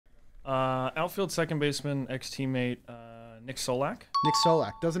Outfield second baseman, ex-teammate Nick Solak. Nick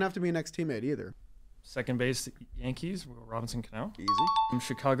Solak. Doesn't have to be an ex-teammate either. Second base Yankees, we'll go Robinson Cano. Easy.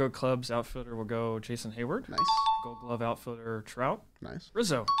 Chicago Cubs outfielder will go Jason Hayward. Nice. Gold Glove outfielder Trout. Nice.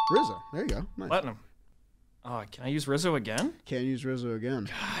 Rizzo. Rizzo. There you go. Nice. Platinum. Can I use Rizzo again? Can't use Rizzo again.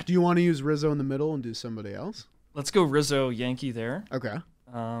 God. Do you want to use Rizzo in the middle and do somebody else? Let's go Rizzo Yankee there. Okay.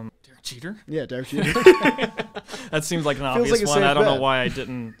 Derek Jeter. Yeah, Derek Jeter. That seems like an Feels obvious like a one. safe I don't know bet. why I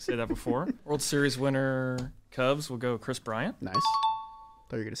didn't say that before. World Series winner Cubs will go Chris Bryant. Nice.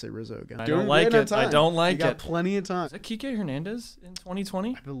 Thought you were going to say Rizzo again. I don't like it. I don't like you got it. plenty of time. Is that Kike Hernandez in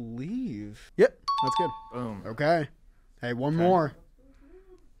 2020? I believe. Yep, that's good. Boom. Okay. Hey, one more.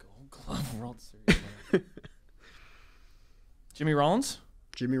 Gold Glove World Series winner. Jimmy Rollins?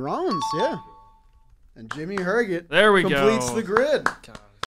 Jimmy Rollins, yeah. And Jimmy Herget There we go. completes the grid. God.